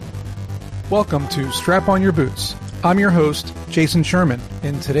Welcome to Strap On Your Boots. I'm your host, Jason Sherman.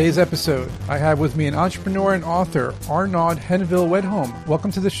 In today's episode, I have with me an entrepreneur and author, Arnaud Henneville-Wedholm.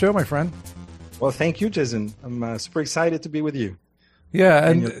 Welcome to the show, my friend. Well, thank you, Jason. I'm super excited to be with you. Yeah,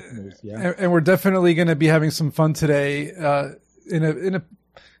 and we're definitely going to be having some fun today in a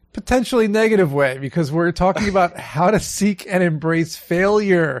potentially negative way, because we're talking about how to seek and embrace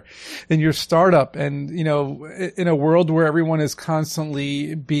failure in your startup. And, you know, in a world where everyone is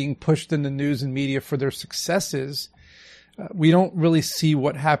constantly being pushed in the news and media for their successes, we don't really see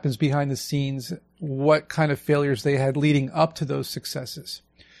what happens behind the scenes, what kind of failures they had leading up to those successes.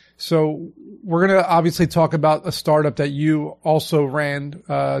 So we're going to obviously talk about a startup that you also ran.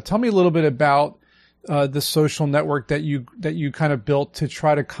 Tell me a little bit about the social network that you kind of built to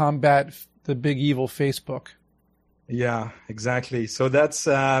try to combat the big evil Facebook. Yeah, exactly. So that's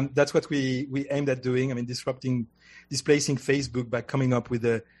what we aimed at doing. I mean, displacing Facebook by coming up with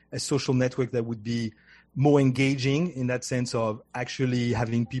a social network that would be more engaging in that sense of actually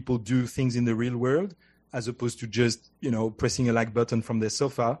having people do things in the real world, as opposed to just, you know, pressing a like button from their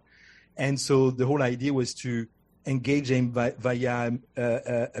sofa. And so the whole idea was to engage them via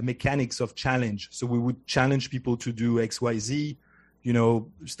a mechanics of challenge. So we would challenge people to do X, Y, Z, you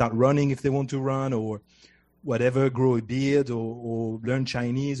know, start running if they want to run, or whatever, grow a beard, or learn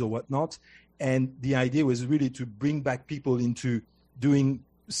Chinese or whatnot. And the idea was really to bring back people into doing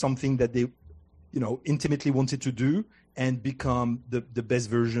something that they, you know, intimately wanted to do and become the best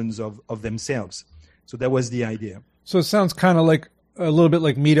versions of themselves. So that was the idea. So it sounds kind of like a little bit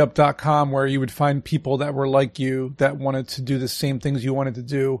like meetup.com, where you would find people that were like you, that wanted to do the same things you wanted to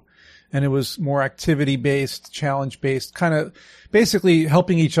do. And it was more activity based, challenge based, kind of basically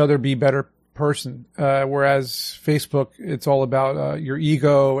helping each other be a better person. Whereas Facebook, it's all about your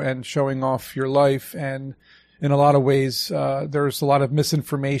ego and showing off your life. And in a lot of ways, there's a lot of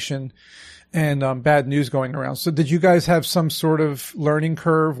misinformation and bad news going around. So did you guys have some sort of learning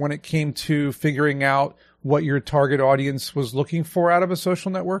curve when it came to figuring out what your target audience was looking for out of a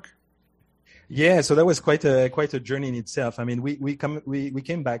social network? Yeah, so that was quite a journey in itself. I mean, we came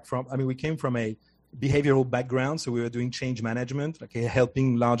from a behavioral background, so we were doing change management, like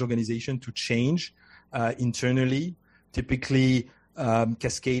helping large organizations to change internally, typically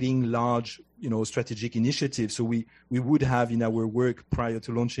cascading large, you know, strategic initiatives. So we would have in our work prior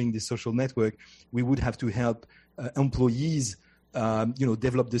to launching the social network, we would have to help employees, you know,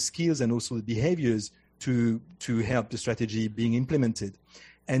 develop the skills and also the behaviors to help the strategy being implemented.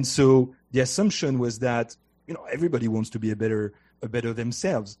 And so the assumption was that, you know, everybody wants to be a better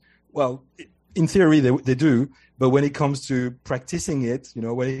themselves. Well, in theory they do, but when it comes to practicing it, you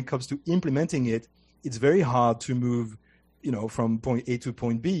know, when it comes to implementing it, it's very hard to move, you know, from point A to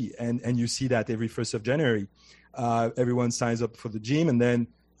point B. And you see that every 1st of January, everyone signs up for the gym, and then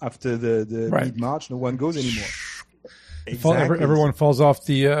after the right. mid-March, no one goes anymore. Exactly. Everyone falls off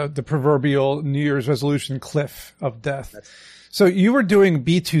the proverbial New Year's resolution cliff of death. So you were doing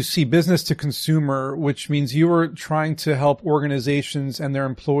B2C, business to consumer, which means you were trying to help organizations and their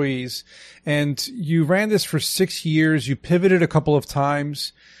employees. And you ran this for 6 years. You pivoted a couple of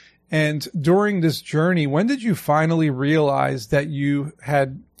times. And during this journey, when did you finally realize that you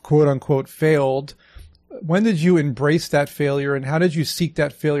had, quote unquote, failed? When did you embrace that failure, and how did you seek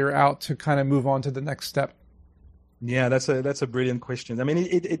that failure out to kind of move on to the next step? Yeah, that's a brilliant question. I mean,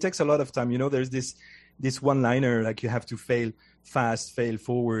 it takes a lot of time. You know, there's this one-liner, like you have to fail fast, fail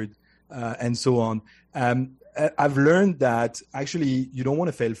forward, and so on. I've learned that actually you don't want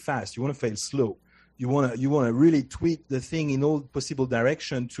to fail fast. You want to fail slow. You want to really tweak the thing in all possible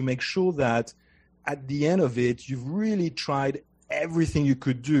direction to make sure that at the end of it, you've really tried everything you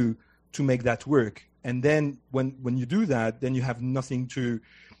could do to make that work. And then when you do that, then you have nothing to,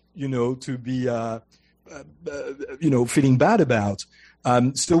 you know, to be you know, feeling bad about.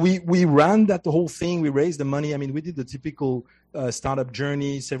 So we ran that the whole thing. We raised the money. I mean, we did the typical startup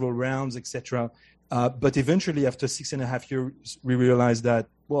journey, several rounds, etc. But eventually, after 6.5 years, we realized that,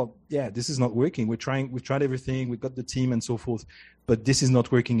 well, yeah, this is not working. We've tried everything. We got the team and so forth, but this is not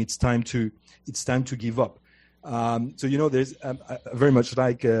working. It's time to give up. So, you know, there's very much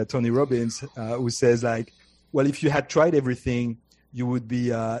like Tony Robbins, who says, like, well, if you had tried everything, you would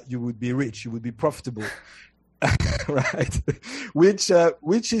be rich, you would be profitable, right? Which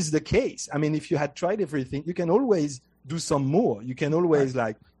is the case. I mean, if you had tried everything, you can always do some more. You can always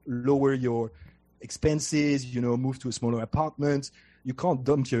like lower your expenses, you know, move to a smaller apartment. You can't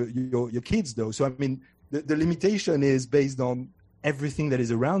dump your kids though. So I mean, the limitation is based on everything that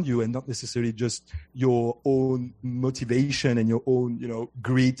is around you and not necessarily just your own motivation and your own, you know,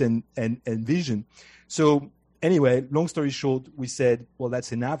 grit and vision. So anyway, long story short, we said, well,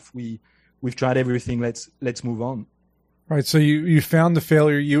 that's enough. We we've tried everything. Let's move on. Right. So you found the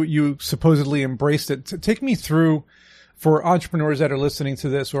failure. You supposedly embraced it. Take me through, for entrepreneurs that are listening to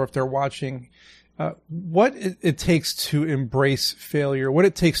this, or if they're watching, what it takes to embrace failure, what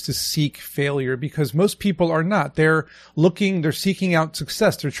it takes to seek failure, because most people are not. They're seeking out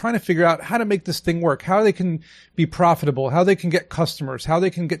success. They're trying to figure out how to make this thing work, how they can be profitable, how they can get customers, how they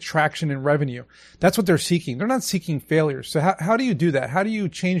can get traction and revenue. That's what they're seeking. They're not seeking failure. So how do you do that? How do you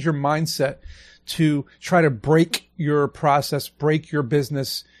change your mindset to try to break your process, break your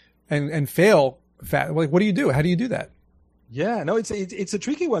business and fail fast? Like, what do you do? How do you do that? Yeah, no, it's a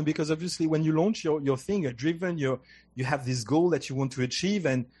tricky one, because obviously when you launch your thing, you're driven, you have this goal that you want to achieve,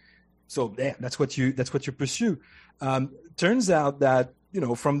 and so that's what you pursue. Turns out that,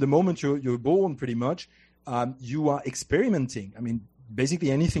 from the moment you're born, pretty much, you are experimenting. I mean, basically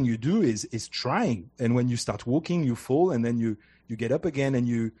anything you do is trying, and when you start walking, you fall, and then you get up again, and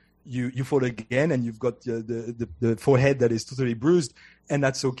you fall again, and you've got the forehead that is totally bruised, and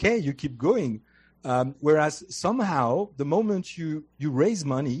that's okay. You keep going. Whereas somehow the moment you raise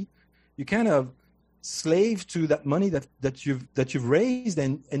money, you kind of slave to that money that you've raised,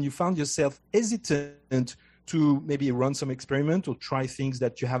 and you found yourself hesitant to maybe run some experiment or try things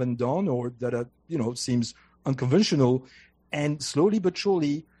that you haven't done, or that are, seems unconventional, and slowly but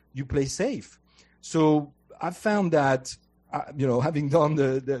surely you play safe. So I've found that, having done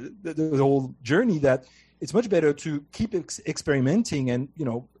the whole journey, that it's much better to keep experimenting and,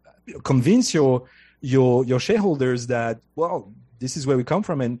 convince your shareholders that, well, this is where we come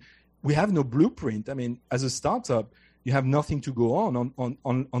from, and we have no blueprint. I mean, as a startup, you have nothing to go on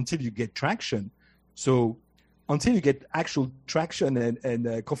until you get traction. So until you get actual traction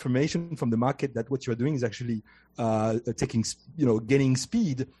and confirmation from the market that what you're doing is actually getting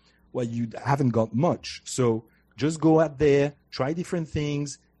speed, well, you haven't got much. So just go out there, try different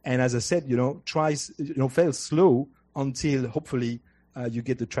things, and as I said, fail slow until hopefully you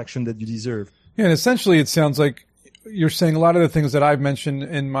get the traction that you deserve. Yeah, and essentially it sounds like you're saying a lot of the things that I've mentioned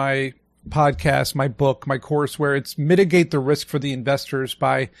in my podcast, my book, my course, where it's mitigate the risk for the investors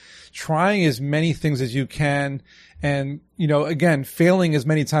by trying as many things as you can. And, again, failing as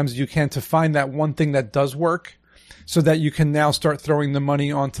many times as you can to find that one thing that does work, so that you can now start throwing the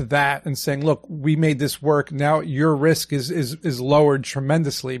money onto that and saying, look, we made this work. Now your risk is lowered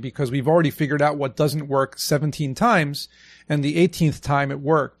tremendously, because we've already figured out what doesn't work 17 times. And the 18th time it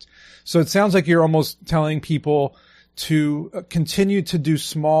worked. So it sounds like you're almost telling people to continue to do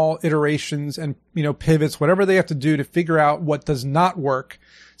small iterations and, pivots, whatever they have to do to figure out what does not work,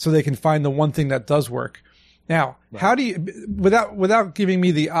 so they can find the one thing that does work. Now, right. How do you, without giving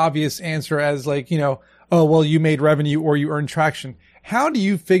me the obvious answer as like, oh, well, you made revenue or you earned traction. How do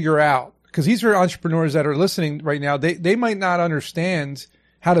you figure out, because these are entrepreneurs that are listening right now, they might not understand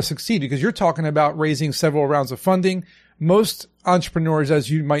how to succeed, because you're talking about raising several rounds of funding. Most entrepreneurs,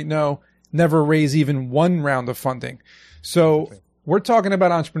 as you might know, never raise even one round of funding. So we're talking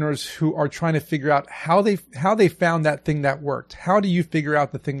about entrepreneurs who are trying to figure out how they found that thing that worked. How do you figure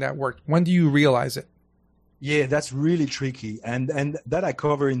out the thing that worked? When do you realize it? Yeah, that's really tricky. And that I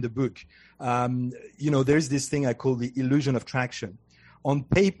cover in the book. There's this thing I call the illusion of traction. On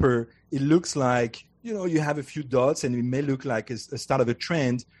paper, it looks like, you have a few dots, and it may look like a start of a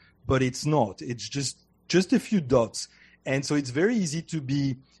trend, but it's not. It's just a few dots. And so it's very easy to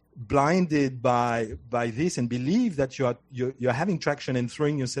be blinded by this and believe that you're having traction and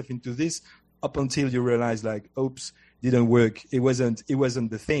throwing yourself into this up until you realize, like, oops, didn't work. It wasn't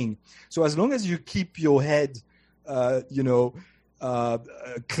the thing. So as long as you keep your head,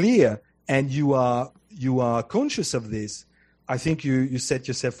 clear, and you are conscious of this, I think you set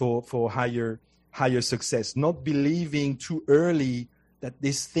yourself for higher success. Not believing too early that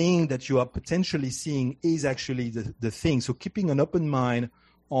this thing that you are potentially seeing is actually the thing. So keeping an open mind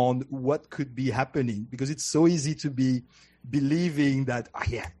on what could be happening, because it's so easy to be believing that,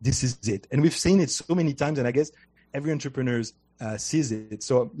 this is it. And we've seen it so many times, and I guess every entrepreneur sees it.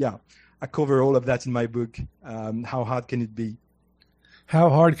 So yeah, I cover all of that in my book. How hard can it be? How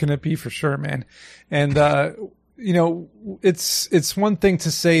hard can it be, for sure, man. And, it's one thing to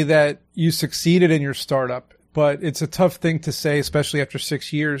say that you succeeded in your startup, but it's a tough thing to say, especially after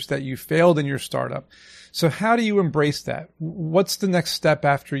 6 years, that you failed in your startup. So how do you embrace that? What's the next step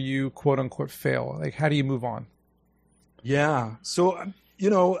after you, quote unquote, fail? Like, how do you move on? Yeah. So,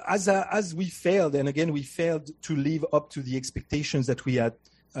 as we failed, and again, we failed to live up to the expectations that we had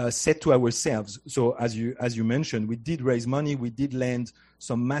set to ourselves. So as you mentioned, we did raise money. We did land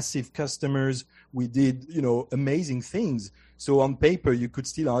some massive customers. We did, amazing things. So on paper, you could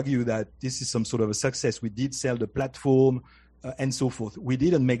still argue that this is some sort of a success. We did sell the platform. and so forth. We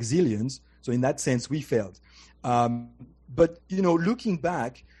didn't make zillions. So in that sense, we failed. But, looking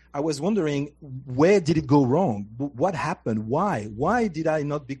back, I was wondering, where did it go wrong? What happened? Why? Why did I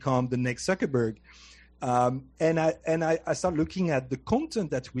not become the next Zuckerberg? And I started looking at the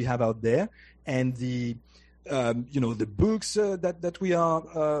content that we have out there and the books that we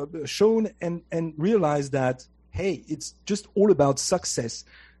are shown and realized that, hey, it's just all about success.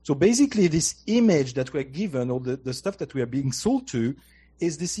 So basically this image that we're given, or the stuff that we are being sold to,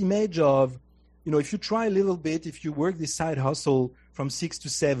 is this image of, if you try a little bit, if you work this side hustle from 6 to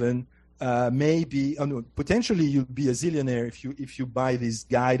 7, maybe potentially you'll be a zillionaire if you buy this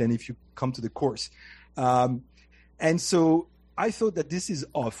guide and if you come to the course. And so I thought that this is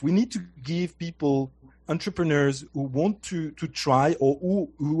off. We need to give people, entrepreneurs who want to try, or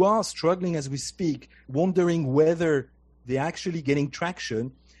who are struggling as we speak, wondering whether they're actually getting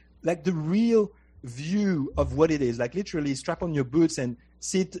traction, like the real view of what it is. Like literally strap on your boots and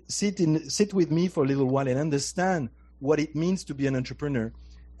sit with me for a little while and understand what it means to be an entrepreneur.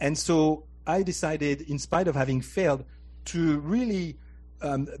 And so I decided, in spite of having failed, to really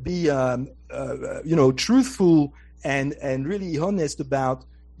be truthful and really honest about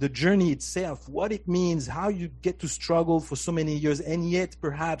the journey itself, what it means, how you get to struggle for so many years, and yet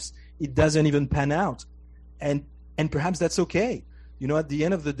perhaps it doesn't even pan out, and perhaps that's okay. At the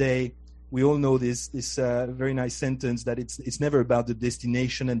end of the day, we all know this very nice sentence that it's never about the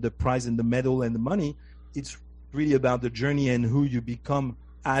destination and the prize and the medal and the money. It's really about the journey and who you become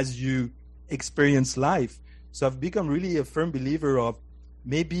as you experience life. So I've become really a firm believer of,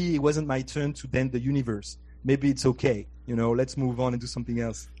 maybe it wasn't my turn to dent the universe. Maybe it's okay. Let's move on and do something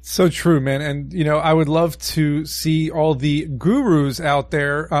else. So true, man. And, I would love to see all the gurus out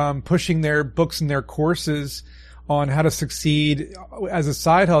there pushing their books and their courses on how to succeed as a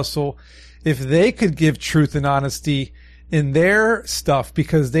side hustle, if they could give truth and honesty in their stuff,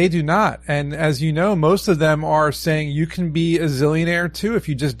 because they do not. And as you know, most of them are saying you can be a zillionaire too if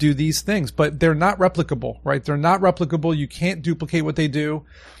you just do these things, but they're not replicable, right? They're not replicable. You can't duplicate what they do.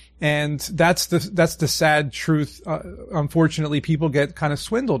 And that's the sad truth. Unfortunately, people get kind of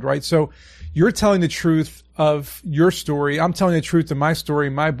swindled, right? So you're telling the truth of your story. I'm telling the truth of my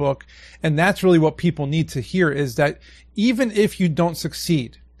story, my book. And that's really what people need to hear, is that even if you don't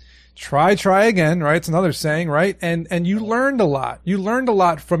succeed, try again, right? It's another saying, right? And you learned a lot. You learned a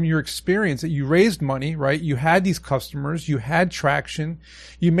lot from your experience, that you raised money, right? You had these customers, you had traction.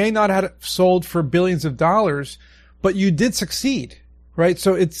 You may not have sold for billions of dollars, but you did succeed. Right.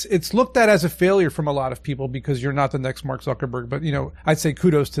 So it's looked at as a failure from a lot of people because you're not the next Mark Zuckerberg. But, I'd say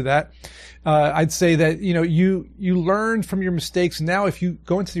kudos to that. I'd say that, you learned from your mistakes. Now, if you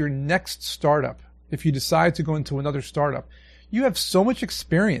go into your next startup, if you decide to go into another startup, you have so much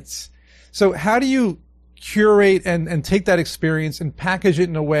experience. So how do you curate and take that experience and package it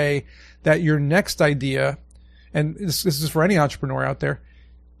in a way that your next idea, and this is for any entrepreneur out there,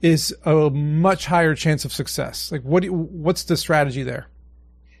 is a much higher chance of success? Like, what's the strategy there?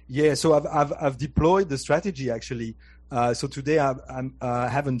 Yeah, so I've deployed the strategy actually. So today I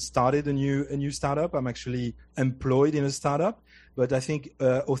haven't started a new startup. I'm actually employed in a startup, but I think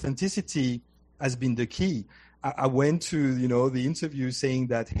authenticity has been the key. I went to the interview saying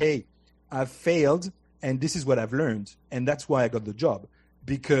that, hey, I've failed and this is what I've learned, and that's why I got the job,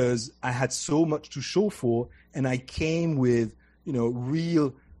 because I had so much to show for, and I came with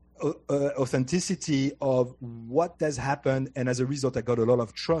real authenticity of what has happened, and as a result I got a lot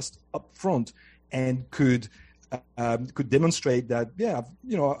of trust up front and could demonstrate that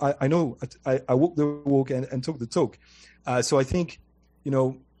I know I walk the walk and talk the talk. So I think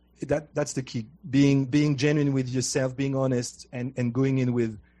that's the key, being genuine with yourself, being honest, and going in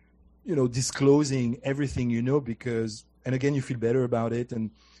with disclosing everything because, and again, you feel better about it, and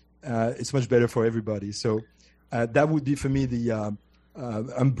it's much better for everybody. So that would be for me the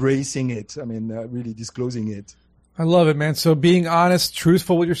embracing it. Really disclosing it. I love it, man. So being honest,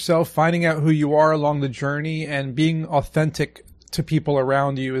 truthful with yourself, finding out who you are along the journey, and being authentic to people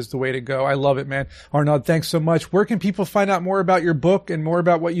around you is the way to go. I love it, man. Arnaud, thanks so much. Where can people find out more about your book and more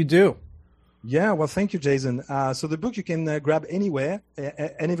about what you do? Yeah, well, thank you, Jason. So the book you can grab anywhere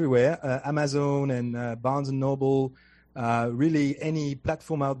and everywhere, Amazon and Barnes and Noble, really any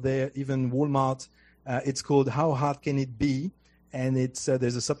platform out there, even Walmart. It's called How Hard Can It Be? And it's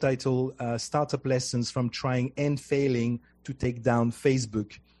there's a subtitle, Startup Lessons from Trying and Failing to Take Down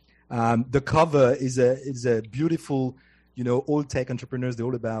Facebook. The cover is a beautiful, all tech entrepreneurs, they're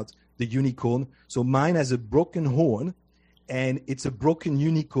all about the unicorn. So mine has a broken horn, and it's a broken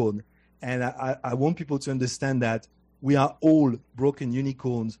unicorn. And I want people to understand that we are all broken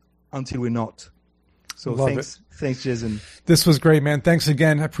unicorns until we're not. So Love thanks, Jason. This was great, man. Thanks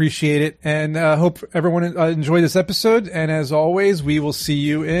again. I appreciate it. And hope everyone enjoyed this episode. And as always, we will see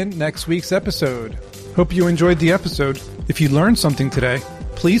you in next week's episode. Hope you enjoyed the episode. If you learned something today,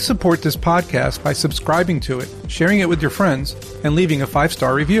 please support this podcast by subscribing to it, sharing it with your friends, and leaving a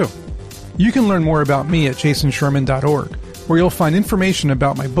 5-star review. You can learn more about me at jasonsherman.org, where you'll find information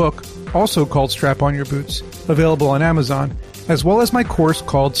about my book, also called Strap On Your Boots, available on Amazon, as well as my course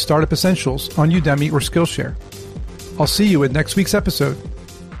called Startup Essentials on Udemy or Skillshare. I'll see you at next week's episode.